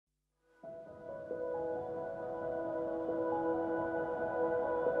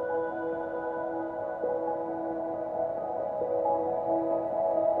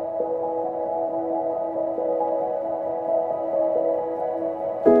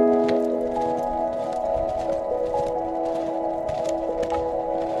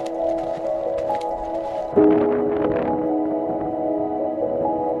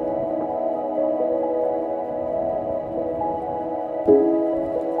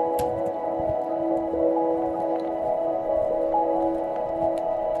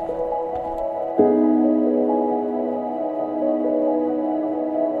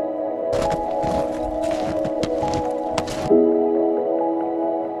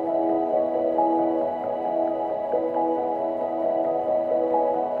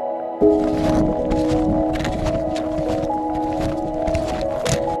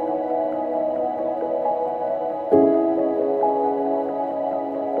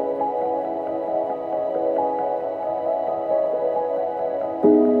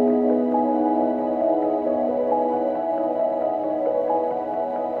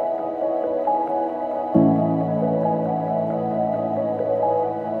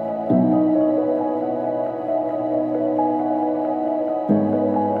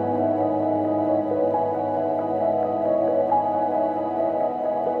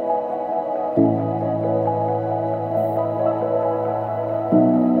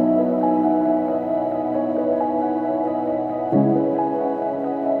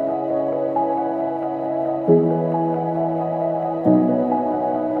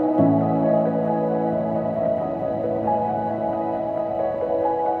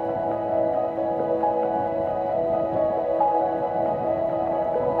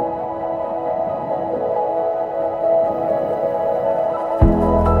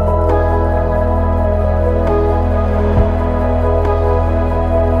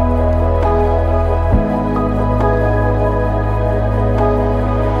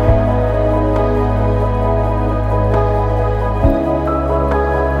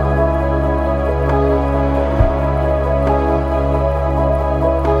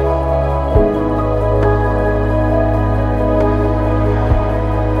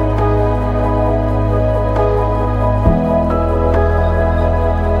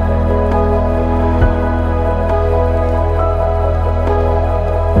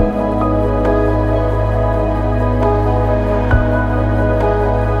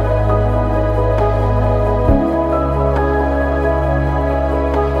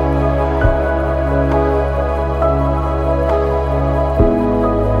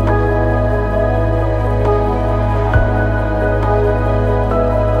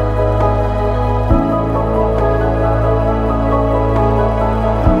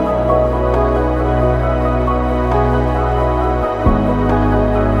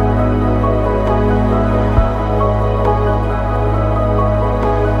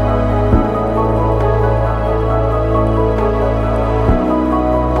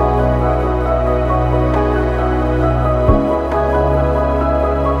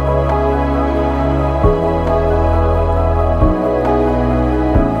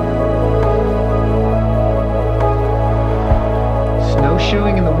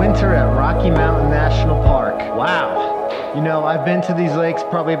snowshoeing in the winter at Rocky Mountain National Park. Wow. You know, I've been to these lakes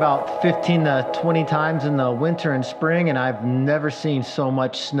probably about 15 to 20 times in the winter and spring, and I've never seen so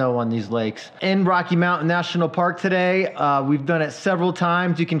much snow on these lakes. In Rocky Mountain National Park today, we've done it several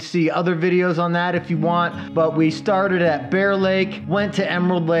times. You can see other videos on that if you want, but we started at Bear Lake, went to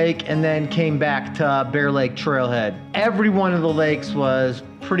Emerald Lake, and then came back to Bear Lake Trailhead. Every one of the lakes was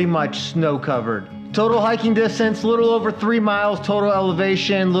pretty much snow covered. Total hiking distance, a little over 3 miles, total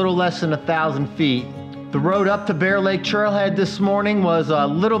elevation, little less than 1,000 feet. The road up to Bear Lake Trailhead this morning was a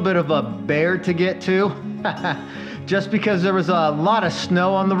little bit of a bear to get to. Just because there was a lot of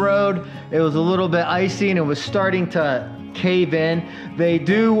snow on the road, it was a little bit icy and it was starting to cave in. They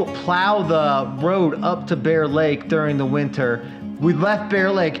do plow the road up to Bear Lake during the winter. We left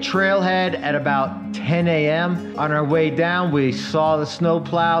Bear Lake Trailhead at about 10 a.m. On our way down, we saw the snow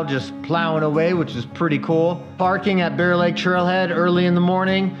plow just plowing away, which is pretty cool. Parking at Bear Lake Trailhead early in the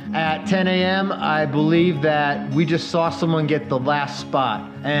morning at 10 a.m., I believe that we just saw someone get the last spot,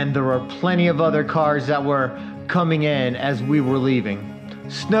 and there were plenty of other cars that were coming in as we were leaving.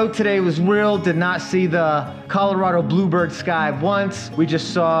 Snow today was real, did not see the Colorado bluebird sky once. We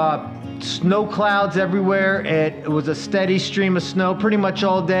just saw snow clouds everywhere. It was a steady stream of snow pretty much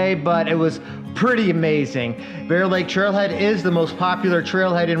all day, but it was pretty amazing. Bear Lake Trailhead is the most popular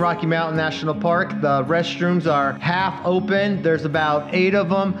trailhead in Rocky Mountain National Park. The restrooms are half open. There's about 8 of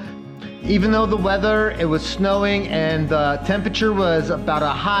them. Even though the weather, it was snowing and the temperature was about a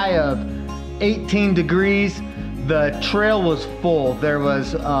high of 18 degrees, the trail was full. There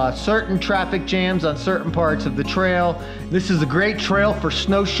was certain traffic jams on certain parts of the trail. This is a great trail for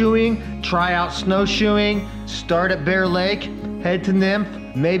snowshoeing. Try out snowshoeing. Start at Bear Lake, head to Nymph,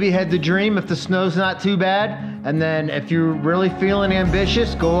 maybe head to Dream if the snow's not too bad. And then if you're really feeling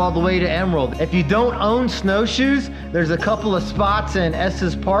ambitious, go all the way to Emerald. If you don't own snowshoes, there's a couple of spots in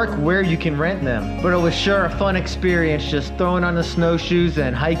Estes Park where you can rent them. But it was sure a fun experience just throwing on the snowshoes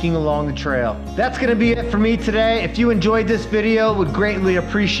and hiking along the trail. That's gonna be it for me today. If you enjoyed this video, would greatly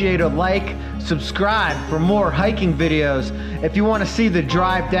appreciate a like, subscribe for more hiking videos. If you wanna see the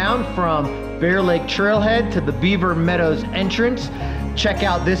drive down from Bear Lake Trailhead to the Beaver Meadows entrance, check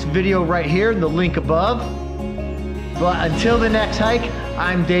out this video right here, the link above. But until the next hike,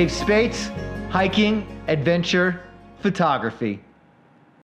 I'm Dave Spates, hiking, adventure, photography.